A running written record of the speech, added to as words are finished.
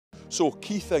So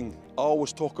key thing, I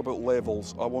always talk about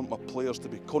levels. I want my players to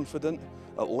be confident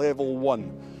at level 1,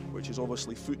 which is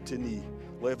obviously foot to knee.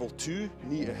 Level 2,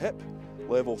 knee to hip.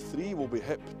 Level 3 will be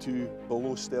hip to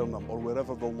below sternum or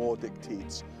wherever the law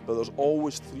dictates. But there's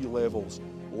always 3 levels.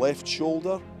 Left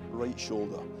shoulder, right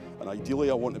shoulder. And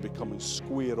ideally I want to be coming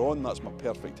square on, that's my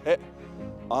perfect hit.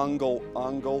 Angle,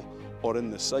 angle, or in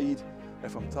the side.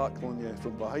 If I'm tackling you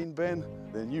from behind, Ben,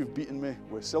 then you've beaten me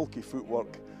with silky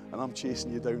footwork and I'm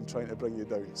chasing you down, trying to bring you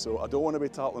down. So I don't want to be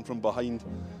tackling from behind.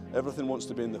 Everything wants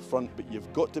to be in the front, but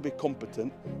you've got to be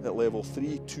competent at level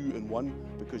 3, 2 and 1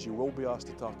 because you will be asked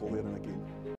to tackle there and again.